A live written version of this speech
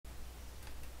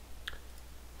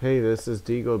Hey, this is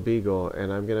DeagleBeagle,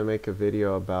 and I'm gonna make a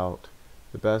video about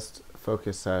the best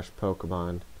Focus Sash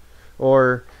Pokemon.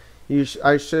 Or,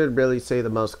 I should really say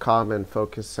the most common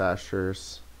Focus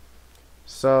Sashers.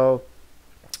 So,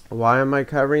 why am I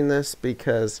covering this?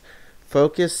 Because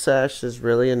Focus Sash is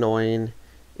really annoying.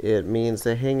 It means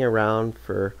they hang around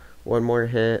for one more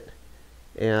hit,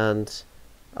 and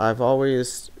I've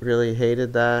always really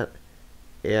hated that,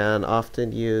 and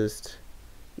often used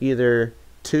either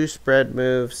two spread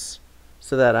moves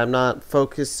so that I'm not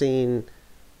focusing,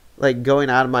 like going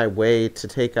out of my way to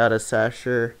take out a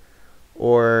Sasher,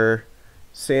 or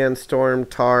Sandstorm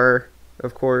Tar,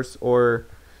 of course, or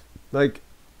like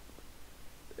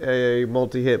a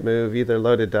multi-hit move, either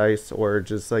loaded dice or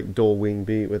just like dual wing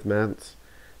beat with Ments.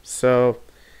 So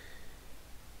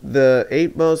the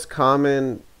 8 most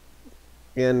common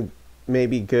and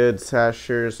maybe good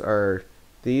Sashers are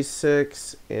these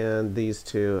 6 and these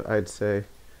 2, I'd say.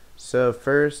 So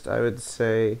first, I would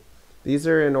say these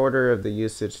are in order of the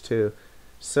usage too.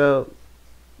 So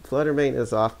Fluttermane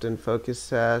is often Focus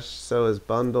Sash, so is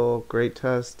Bundle, Great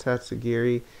Tusk,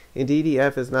 Tatsugiri, and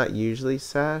DDF is not usually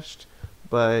sashed,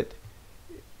 but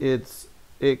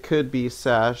it could be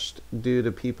sashed due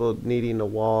to people needing to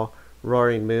wall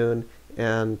Roaring Moon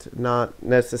and not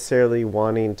necessarily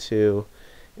wanting to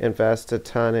invest a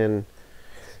ton in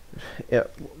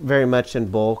very much in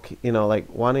bulk, like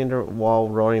wanting to wall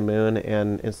Roaring Moon,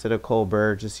 and instead of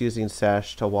Colbur, just using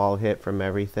Sash to wall hit from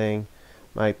everything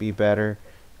might be better.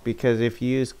 Because if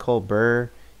you use Colbur,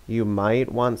 you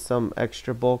might want some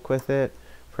extra bulk with it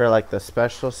for like the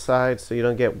special side, so you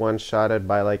don't get one-shotted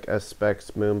by like a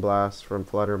Specs Moonblast from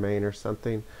Fluttermane or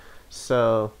something.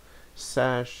 So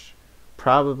Sash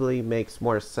probably makes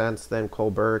more sense than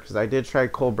Colbur, because I did try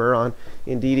Colbur on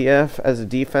in DDF as a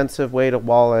defensive way to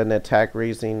wall an attack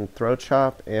raising throw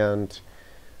chop, and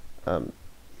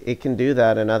it can do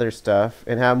that and other stuff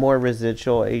and have more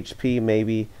residual HP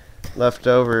maybe left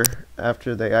over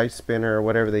after the ice spinner or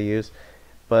whatever they use.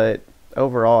 But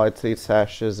overall, I'd say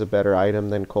Sash is a better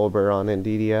item than Colbur on in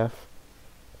DDF,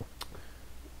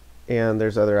 and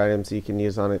there's other items you can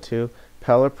use on it too.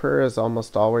 Pelipper is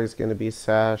almost always going to be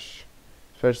Sash,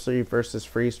 especially versus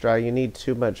Freeze Dry. You need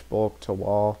too much bulk to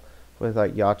wall with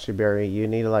like Yachi Berry. You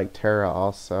need like Tera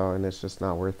also, and it's just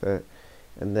not worth it.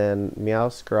 And then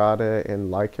Meowscarada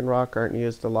and Lycanroc aren't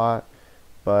used a lot,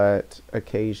 but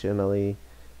occasionally,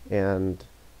 and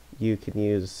you can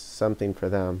use something for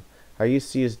them. I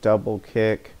used to use Double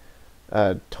Kick,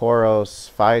 Tauros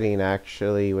Fighting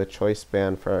actually with Choice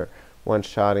Band for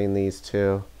one-shotting these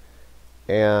two,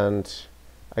 and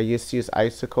I used to use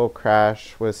Icicle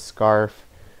Crash with Scarf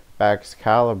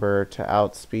Baxcalibur to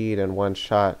outspeed and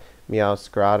one-shot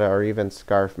Meowscarada or even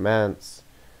Scarf Ments,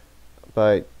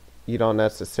 but you don't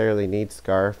necessarily need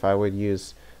Scarf. I would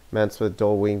use Ments with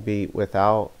Dual Wing Beat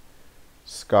without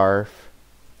Scarf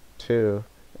too,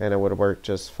 and it would work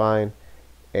just fine,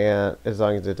 and as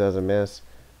long as it doesn't miss.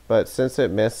 But since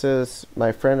it misses,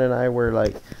 my friend and I were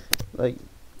like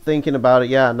thinking about it.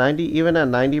 Yeah, 90, even at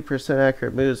 90%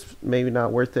 accurate moves, maybe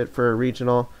not worth it for a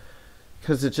regional,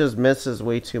 because it just misses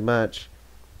way too much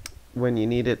when you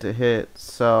need it to hit.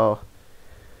 So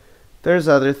there's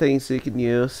other things you can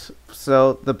use.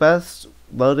 So the best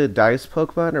loaded dice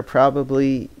Pokemon are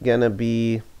probably gonna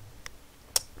be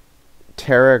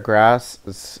Tera Grass,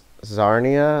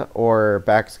 Tsareena, or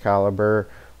Baxcalibur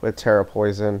with Tera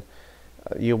Poison.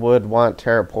 You would want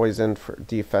Tera Poison for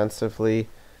defensively,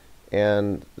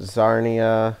 and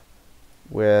Tsareena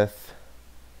with,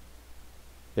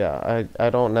 yeah, I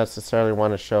don't necessarily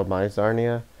want to show my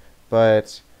Tsareena,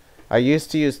 but I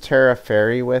used to use Tera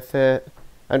Fairy with it.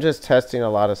 I'm just testing a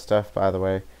lot of stuff, by the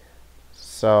way.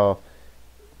 So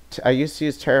I used to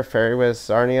use Tera Fairy with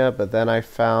Tsareena, but then I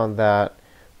found that,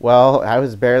 well, I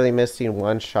was barely missing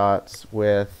one-shots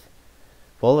with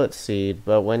Bullet Seed,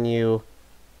 but when you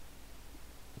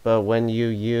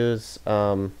use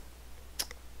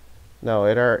no,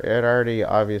 it already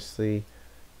obviously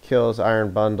kills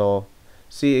Iron Bundle.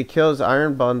 See, it kills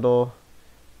Iron Bundle.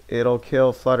 It'll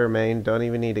kill Fluttermane. Don't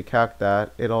even need to calc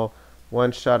that. It'll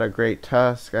one-shot a Great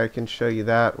Tusk. I can show you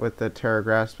that with the Tera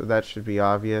Grass, but that should be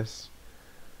obvious.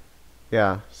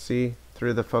 Yeah, see?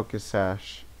 Through the Focus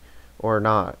Sash. Or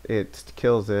not. It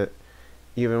kills it,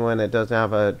 even when it doesn't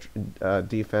have a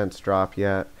defense drop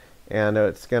yet. And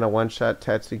it's going to one-shot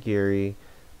Tatsugiri.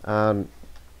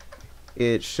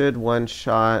 It should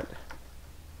one-shot,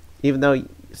 even though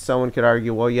someone could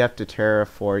argue, well, you have to Tera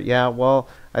for it. Yeah, well,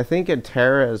 I think a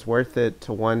Tera is worth it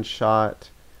to one-shot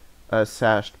a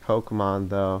sashed Pokemon,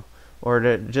 though.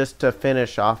 Or just to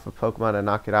finish off a Pokemon and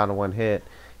knock it out in one hit.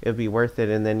 It would be worth it,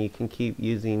 and then you can keep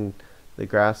using the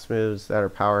grass moves that are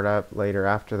powered up later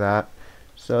after that.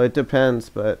 So it depends,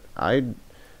 but I'd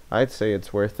say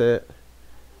it's worth it.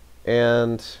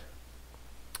 And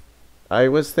I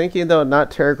was thinking though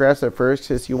not Tera Grass at first,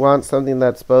 because you want something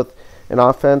that's both an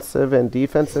offensive and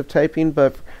defensive typing,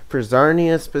 but for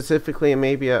Tsareena specifically, and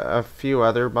maybe a few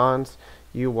other bonds,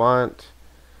 you want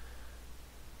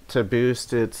to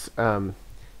boost its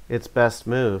best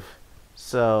move.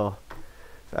 So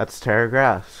that's Tera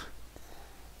Grass.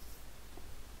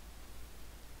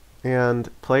 And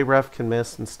play rough can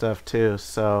miss and stuff too,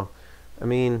 so I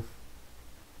mean,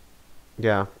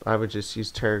 yeah, I would just use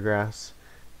Tera Grass.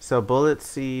 So Bullet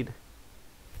Seed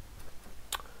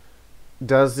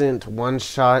doesn't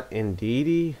one-shot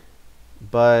Indeedee,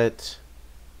 but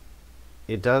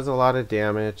it does a lot of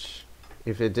damage.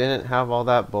 If it didn't have all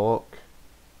that bulk,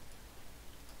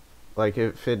 like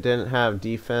if it didn't have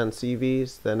defense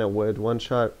EVs, then it would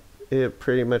one-shot it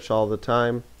pretty much all the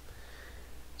time.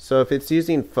 So if it's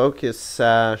using Focus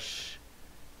Sash,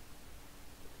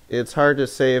 it's hard to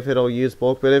say if it'll use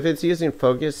bulk, but if it's using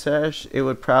Focus Sash, it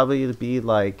would probably be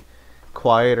like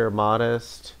quiet or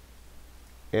modest,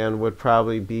 and would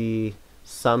probably be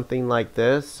something like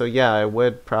this. So yeah, I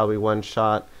would probably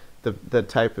one-shot the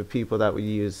type of people that would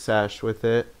use Sash with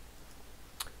it.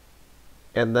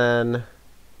 And then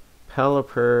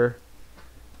Pelipper,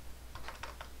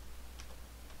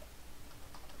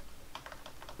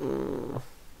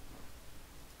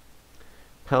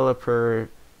 Pelipper,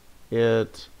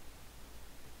 it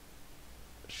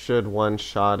should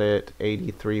one-shot it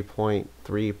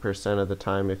 83.3% of the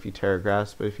time if you Tera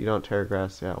Grass, but if you don't Tera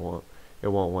Grass, yeah, it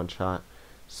won't one-shot.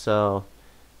 So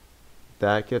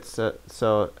that gets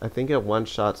so I think it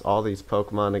one-shots all these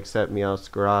Pokemon except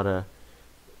Meowscarada.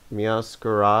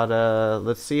 Meowscarada,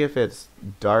 let's see if it's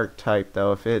dark type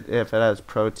though. If it has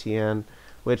Protean,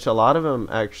 which a lot of them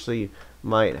actually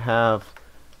might have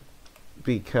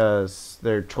because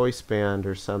they're choice band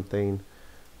or something,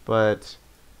 but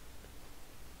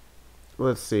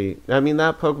let's see. I mean,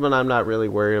 that Pokemon I'm not really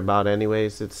worried about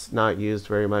anyways. It's not used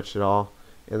very much at all,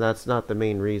 and that's not the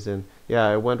main reason. Yeah,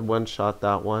 I would one-shot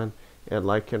that one, and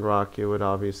Lycanroc it would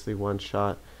obviously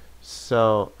one-shot.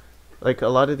 So like a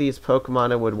lot of these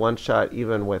Pokemon it would one-shot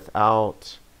even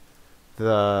without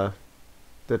the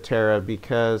Tera,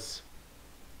 because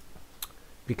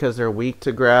they're weak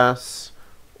to grass,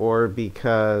 or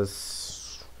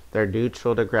because they're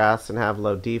neutral to grass and have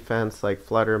low defense like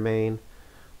Fluttermane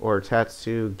or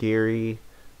Tatsu, Geary,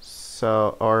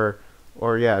 so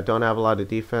or yeah, don't have a lot of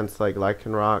defense like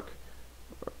Lycanroc,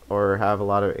 or have a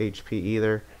lot of HP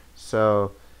either.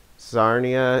 So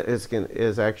Tsareena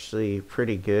is actually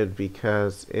pretty good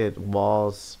because it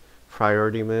walls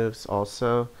priority moves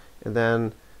also. And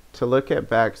then to look at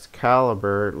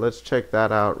Baxcalibur, let's check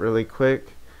that out really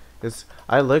quick.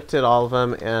 I looked at all of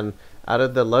them, and out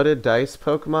of the loaded dice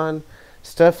Pokemon,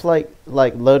 stuff like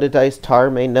loaded dice Tar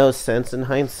made no sense in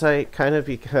hindsight, kind of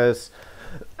because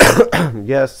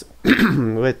yes,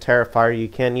 with Tera Fire you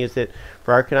can use it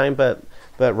for Arcanine,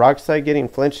 but Rock Slide getting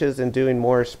flinches and doing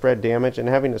more spread damage and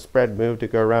having a spread move to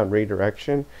go around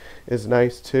redirection is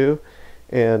nice too.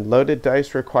 And loaded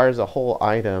dice requires a whole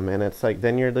item, and it's like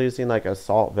then you're losing like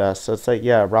Assault Vest, so it's like,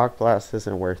 yeah, Rock Blast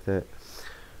isn't worth it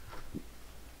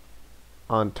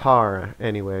on Tar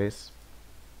anyways.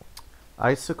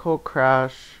 Icicle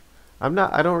Crash, I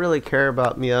don't really care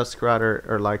about Meowscarada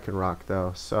or Lycanroc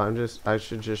though, so I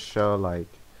should just show like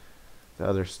the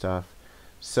other stuff.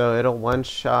 So it'll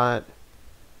one-shot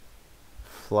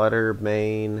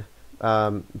Fluttermane.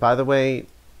 By the way,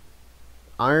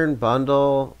 Iron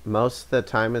Bundle most of the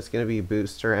time is going to be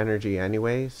booster energy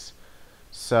anyways,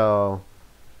 so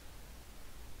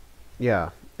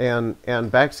yeah. And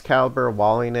Baxcalibur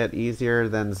walling it easier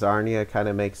than Tsareena kind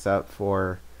of makes up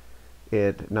for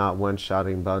it not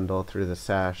one-shotting Bundle through the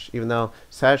Sash, even though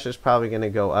Sash is probably going to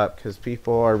go up because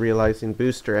people are realizing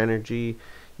booster energy,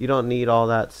 you don't need all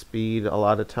that speed a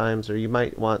lot of times, or you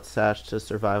might want Sash to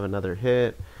survive another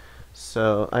hit.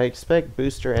 So I expect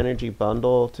booster energy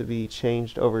Bundle to be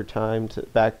changed over time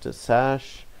back to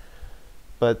Sash,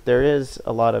 but there is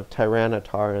a lot of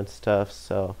Tyranitar and stuff,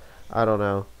 so I don't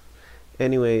know.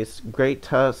 Anyways, Great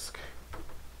Tusk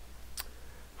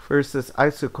versus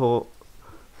Icicle,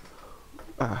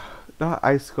 not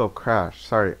Icicle Crash,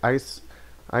 sorry,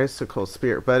 Icicle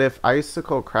Spear. But if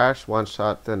Icicle Crash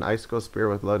one-shot, then Icicle Spear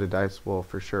with loaded dice will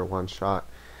for sure one-shot.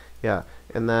 Yeah,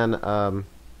 and then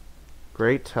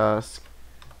Great Tusk,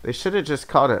 they should have just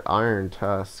called it Iron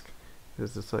Tusk,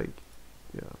 because it's like,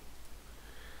 yeah.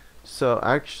 So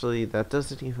actually, that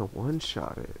doesn't even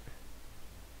one-shot it.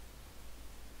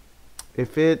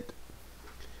 If it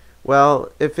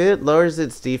Well, if it lowers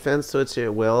its defense, which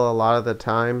it will a lot of the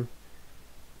time,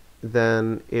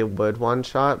 then it would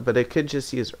one-shot, but it could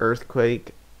just use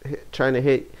Earthquake, trying to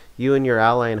hit you and your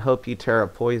ally and hope you Tera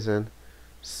Poison.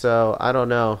 So, I don't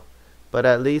know. But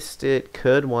at least it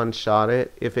could one-shot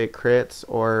it if it crits,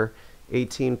 or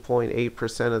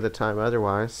 18.8% of the time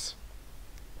otherwise.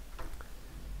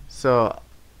 So,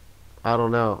 I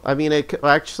don't know. I mean, it could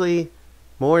actually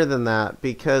more than that,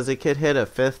 because it could hit a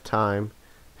 5th time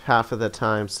half of the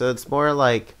time. So it's more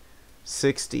like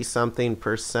 60 something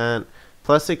percent.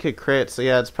 Plus it could crit. So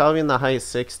yeah, it's probably in the high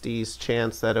 60s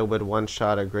chance that it would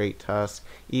one-shot a Great Tusk,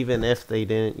 even if they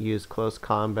didn't use close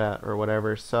combat or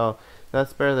whatever. So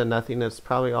that's better than nothing. It's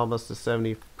probably almost a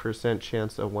 70%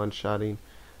 chance of one-shotting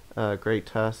Great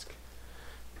Tusk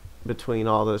between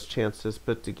all those chances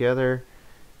put together.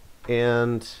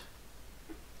 And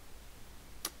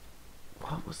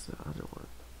what was the other one?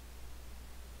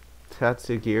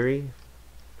 Tatsugiri.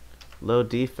 Low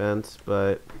defense,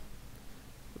 but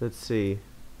let's see.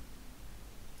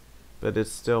 But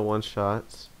it's still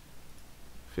one-shots.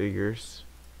 Figures.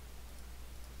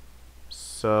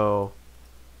 So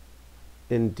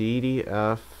in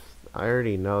DDF, I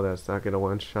already know that's not going to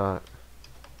one-shot.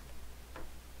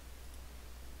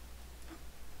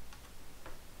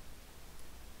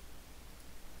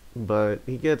 But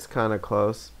he gets kind of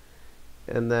close.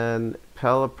 And then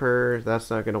Pelipper, that's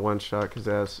not going to one-shot because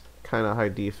it has kind of high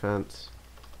defense.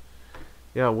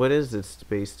 Yeah, what is its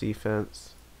base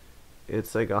defense?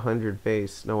 It's like 100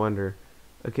 base, no wonder.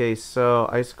 Okay, so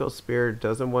Icicle Spear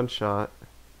doesn't one-shot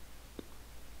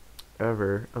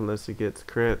ever unless it gets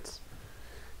crits.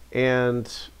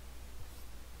 And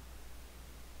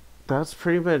that's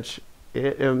pretty much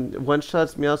it.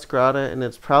 One-shots Meowscarada, and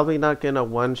it's probably not going to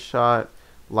one-shot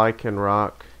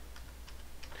Lycanroc.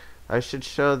 I should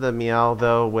show the Meow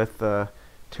though with the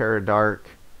Terra Dark.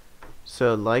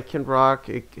 So Lycanroc,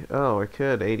 it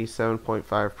could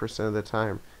 87.5% of the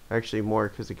time. Actually more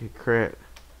because it could crit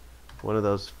one of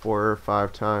those 4 or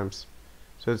 5 times.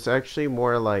 So it's actually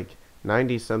more like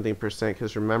 90 something percent,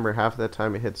 because remember, half of the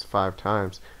time it hits 5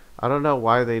 times. I don't know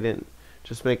why they didn't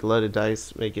just make a loaded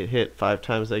dice, make it hit 5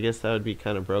 times. I guess that would be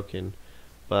kind of broken,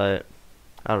 but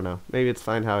I don't know. Maybe it's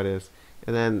fine how it is.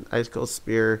 And then Icicle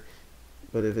Spear,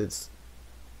 but if it's...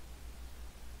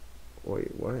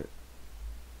 Wait, what?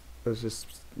 Let's just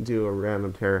do a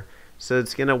random pair. So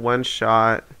it's going to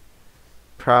one-shot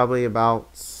probably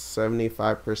about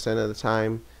 75% of the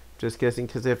time. Just guessing,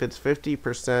 because if it's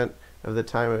 50% of the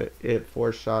time it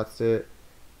 4-shots it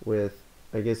with,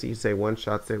 I guess you could say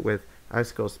one-shots it with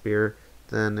Icicle Spear,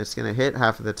 then it's going to hit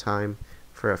half of the time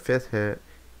for a 5th hit,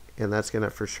 and that's going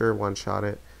to for sure one-shot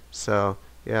it. So,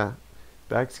 yeah.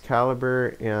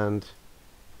 Baxcalibur and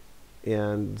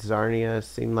Tsareena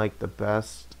seem like the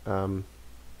best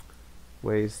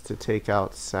ways to take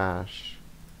out Sash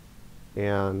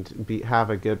and have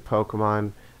a good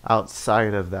Pokemon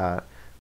outside of that.